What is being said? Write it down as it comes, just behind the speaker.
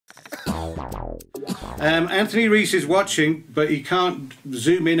Anthony Reese is watching, but he can't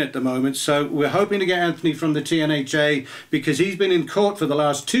zoom in at the moment, so we're hoping to get Anthony from the TNHA because he's been in court for the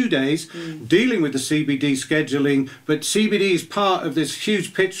last 2 days dealing with the CBD scheduling, but CBD is part of this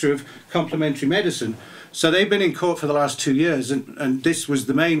huge picture of complementary medicine. So they've been in court for the last 2 years, and this was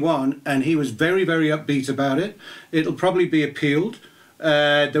the main one, and he was very, very upbeat about it. It'll probably be appealed.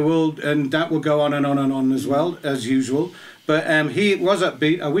 And that will go on and on and on as well, as usual. But he was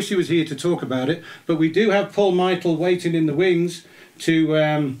upbeat. I wish he was here to talk about it. But we do have Paul Meitel waiting in the wings to...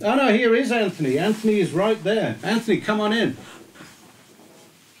 oh, no, here is Anthony. Anthony is right there. Anthony, come on in.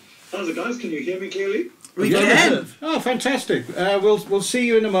 How's it, guys? Can you hear me clearly? We can. Oh, fantastic. We'll see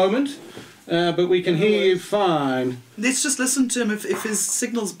you in a moment. But we can hear you fine. Let's just listen to him if his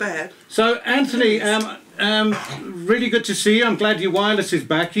signal's bad. So, Anthony, really good to see you. I'm glad your wireless is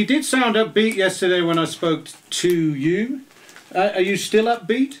back. You did sound upbeat yesterday when I spoke to you. Are you still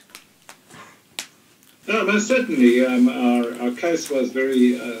upbeat? No, most certainly. Our case was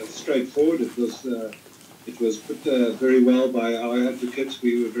very straightforward. It was put very well by our advocates.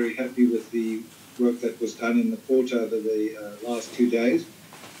 We were very happy with the work that was done in the court over the last 2 days.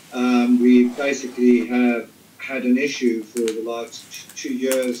 We basically have had an issue for the last 2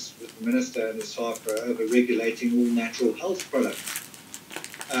 years with the Minister and the SAFRA over regulating all natural health products,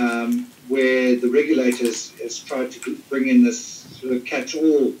 where the regulators has tried to bring in this sort of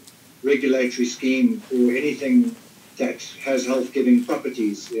catch-all regulatory scheme for anything that has health-giving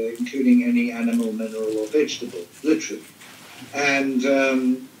properties, including any animal, mineral or vegetable, literally. And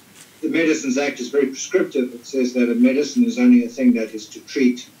the Medicines Act is very prescriptive. It says that a medicine is only a thing that is to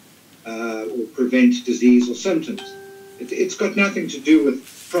treat or prevent disease or symptoms. It's got nothing to do with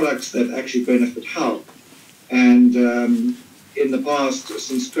products that actually benefit health. And in the past,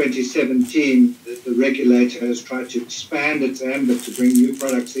 since 2017, the regulator has tried to expand its ambit to bring new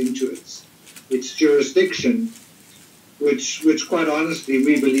products into its jurisdiction, which quite honestly,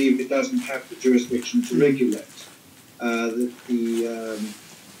 we believe it doesn't have the jurisdiction to regulate. The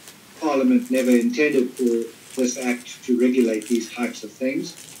Parliament never intended for this Act to regulate these types of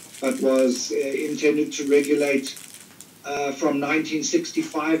things, but was intended to regulate from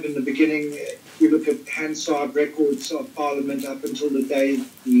 1965 in the beginning. If you look at Hansard records of Parliament up until the day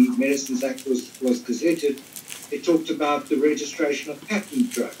the Medicines Act was gazetted, it talked about the registration of patent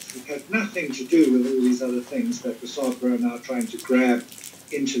drugs. It had nothing to do with all these other things that the SAFRA are now trying to grab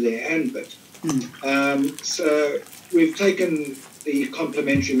into their ambit. So we've taken the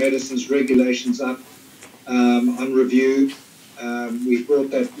complementary medicines regulations up on review. We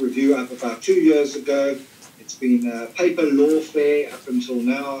brought that review up about 2 years ago. It's been a paper lawfare up until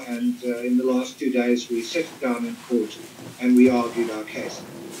now, and in the last 2 days we sat down in court and we argued our case.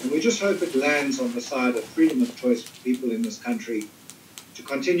 And we just hope it lands on the side of freedom of choice for people in this country to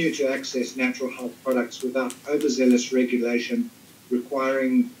continue to access natural health products without overzealous regulation,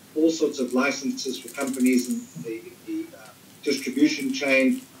 requiring all sorts of licenses for companies in the distribution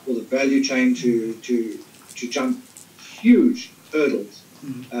chain or the value chain to jump huge hurdles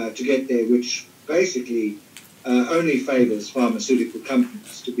to get there, which basically only favours pharmaceutical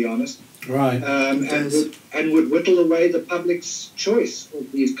companies, to be honest. Right. And would whittle away the public's choice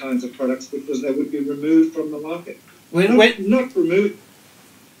of these kinds of products because they would be removed from the market. Not removed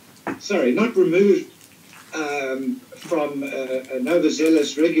from an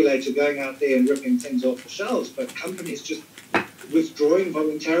overzealous regulator going out there and ripping things off the shelves, but companies just withdrawing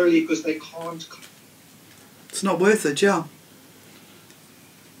voluntarily because they can't. It's not worth it, yeah.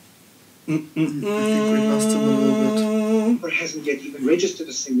 I think we lost him a little bit. It hasn't yet even registered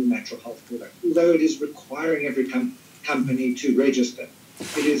a single natural health product, although it is requiring every company to register.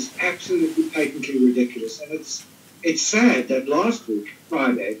 It is absolutely patently ridiculous, and it's sad that last week,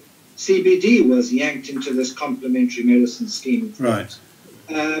 Friday, CBD was yanked into this complementary medicine scheme, right,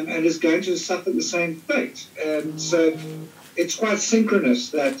 and is going to suffer the same fate. So it's quite synchronous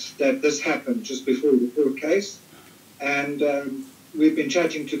that this happened just before the court case, and we've been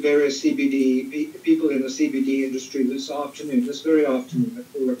chatting to various CBD people in the CBD industry this very afternoon at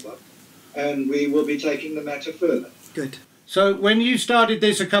 4 o'clock, and we will be taking the matter further. Good. So when you started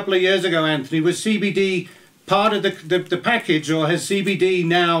this a couple of years ago, Anthony, was CBD part of the package, or has CBD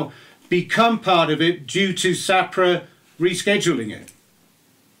now become part of it due to SAFRA rescheduling it?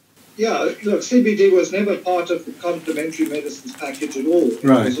 Yeah, look, CBD was never part of the complementary medicines package at all.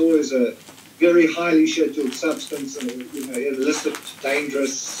 Right. It was always a very highly scheduled substance, and illicit,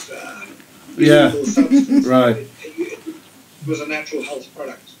 dangerous, illegal substance. Right. It was a natural health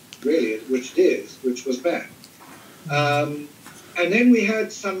product, really, which was bad. And then we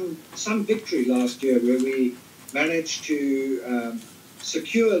had some victory last year where we managed to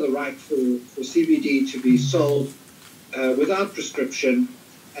secure the right for CBD to be sold without prescription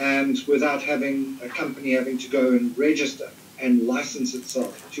and without having a company having to go and register and license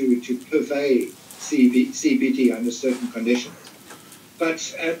itself to purvey CBD under certain conditions.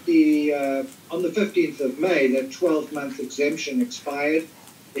 But at the on the 15th of May, that 12-month exemption expired.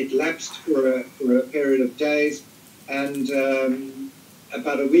 It lapsed for a period of days, and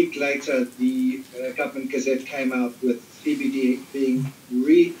about a week later, the Government Gazette came out with CBD being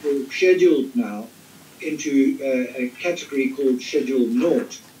scheduled now into a category called Schedule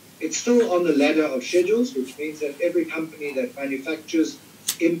Naught. It's still on the ladder of schedules, which means that every company that manufactures,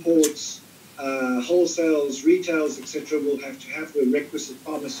 imports, wholesales, retails, etc., will have to have the requisite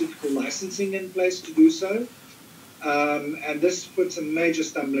pharmaceutical licensing in place to do so. And this puts a major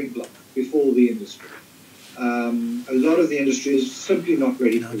stumbling block before the industry. A lot of the industry is simply not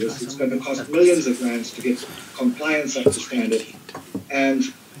ready for this. It's going to cost millions of rands to get compliance up to standard, and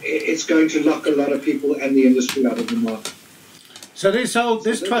it's going to lock a lot of people and the industry out of the market. So this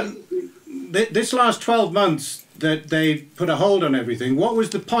last 12 months that they put a hold on everything, what was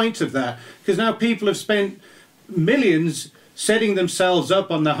the point of that? Because now people have spent millions setting themselves up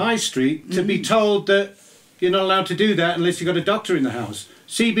on the high street to be told that you're not allowed to do that unless you've got a doctor in the house.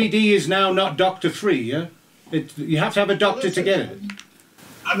 CBD is now not doctor-free, yeah? You have to have a doctor to get it.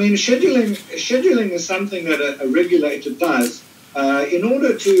 I mean, scheduling is something that a regulator does in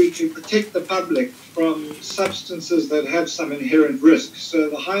order to protect the public from substances that have some inherent risk. So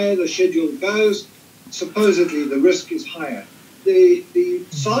the higher the schedule goes, supposedly the risk is higher. The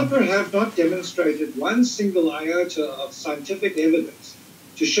SAHPRA have not demonstrated one single iota of scientific evidence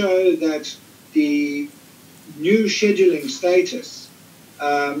to show that the new scheduling status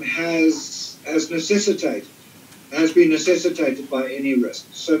has been necessitated by any risk.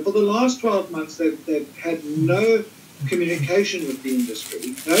 So for the last 12 months, they've had no communication with the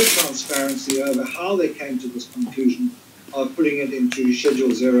industry, no transparency over how they came to this conclusion of putting it into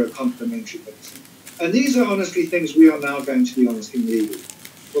Schedule 0 complementary medicine. And these are honestly things we are now going to be asking legal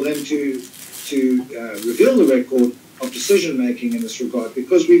for them to reveal the record of decision-making in this regard,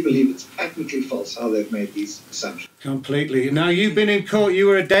 because we believe it's patently false how they've made these assumptions. Completely. Now, you've been in court. You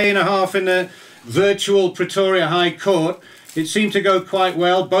were a day and a half in the virtual Pretoria High Court. It seemed to go quite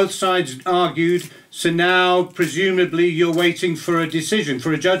well. Both sides argued. So now, presumably, you're waiting for a decision,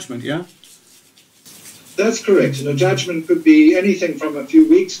 for a judgment, yeah? That's correct. And a judgment could be anything from a few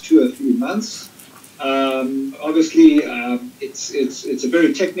weeks to a few months. Obviously, it's a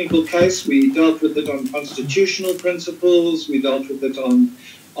very technical case. We dealt with it on constitutional principles. We dealt with it on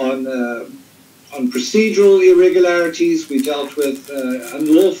procedural irregularities. We dealt with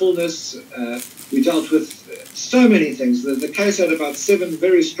unlawfulness. We dealt with so many things. The case had about 7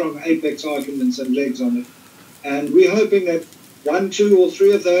 very strong apex arguments and legs on it. And we're hoping that 1, 2, or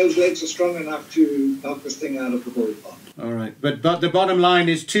 3 of those legs are strong enough to knock this thing out of the ballpark. All right. But the bottom line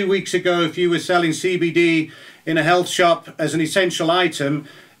is 2 weeks ago, if you were selling CBD in a health shop as an essential item,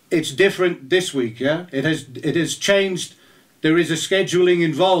 it's different this week, yeah? It has changed. There is a scheduling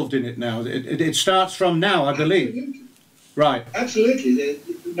involved in it now. It starts from now, I believe. Absolutely. Right. Absolutely.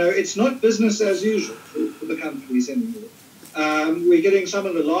 No, it's not business as usual for the companies anymore. We're getting some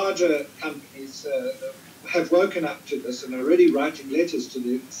of the larger companies have woken up to this and are already writing letters to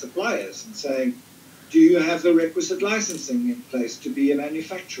the suppliers and saying, do you have the requisite licensing in place to be a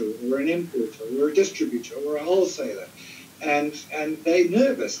manufacturer or an importer or a distributor or a wholesaler? And they're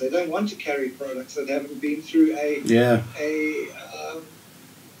nervous. They don't want to carry products that haven't been through a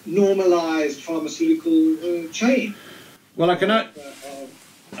normalized pharmaceutical chain. Well, I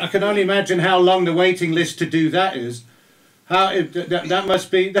can only imagine how long the waiting list to do that is. That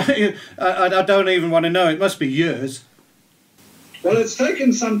must be. I don't even want to know. It must be years. Well, it's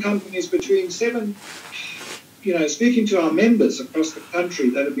taken some companies between 7. Speaking to our members across the country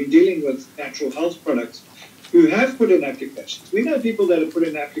that have been dealing with natural health products, who have put in applications. We know people that have put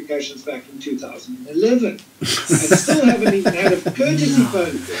in applications back in 2011 and still haven't even had a courtesy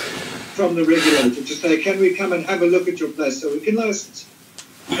phone call from the regulator to say, can we come and have a look at your place so we can license?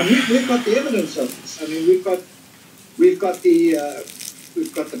 And we've got the evidence of this. I mean, we've got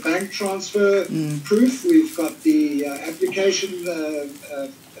the bank transfer proof. We've got the application,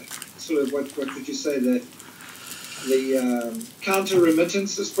 sort of what would you say, the counter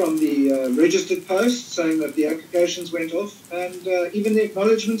remittances from the registered post saying that the applications went off, and even the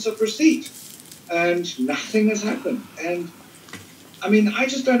acknowledgements of receipt, and nothing has happened. And I mean, I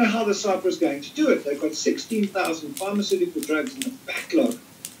just don't know how the SAHPRA is going to do it. They've got 16,000 pharmaceutical drugs in the backlog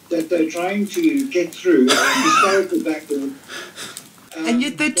that they're trying to get through, historical backlog. And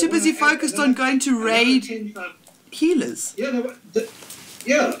yet they're too busy focused on going to raid healers. Yeah,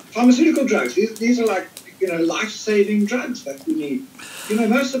 Yeah, pharmaceutical drugs. These are like, life-saving drugs that we need.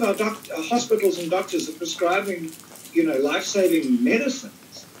 Most of our hospitals and doctors are prescribing, life-saving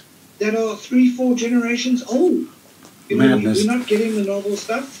medicines that are 3-4 generations old. Madness. We're not getting the novel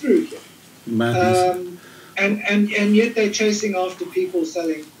stuff through here. Madness. And yet they're chasing after people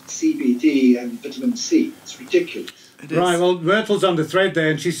selling CBD and vitamin C. It's ridiculous. Right, well, Myrtle's on the thread there,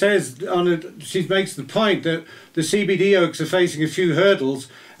 and she says she makes the point that the CBD oaks are facing a few hurdles,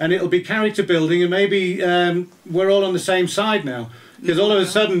 and it'll be character building, and maybe we're all on the same side now, because all of a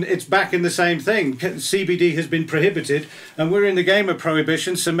sudden it's back in the same thing. CBD has been prohibited, and we're in the game of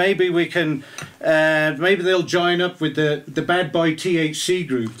prohibition, so maybe we can, maybe they'll join up with the bad boy THC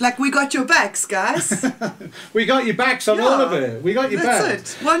group. Like, we got your backs, guys. We got your backs on all of it. We got your backs.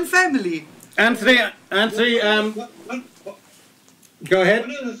 That's it. One family. Anthony, go ahead.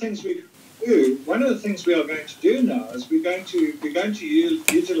 One of the things we are going to do now is we're going to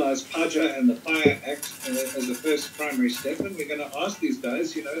utilize PAJA and the Fire Act as a first primary step, and we're going to ask these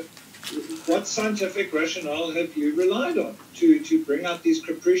guys, what scientific rationale have you relied on to bring out these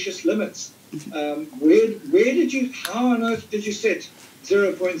capricious limits? How on earth did you set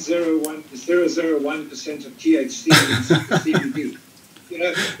 0.001% of THC in CBD?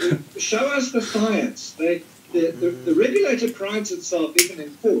 Show us the science. The regulator prides itself, even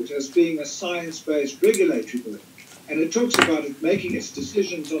in court, as being a science-based regulatory body, and it talks about it making its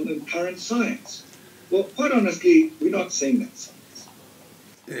decisions on the current science. Well, quite honestly, we're not seeing that science.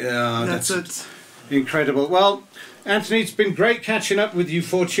 Yeah, That's it. Incredible. Well, Anthony, it's been great catching up with you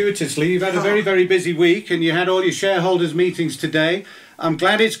fortuitously. You've had a very, very busy week, and you had all your shareholders' meetings today. I'm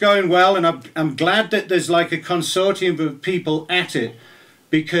glad it's going well, and I'm glad that there's like a consortium of people at it,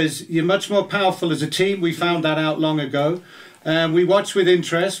 because you're much more powerful as a team. We found that out long ago. We watch with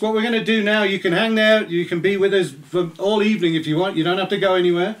interest. What we're going to do now, you can hang there, you can be with us for all evening if you want. You don't have to go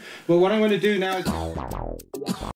anywhere. But what I'm going to do now is...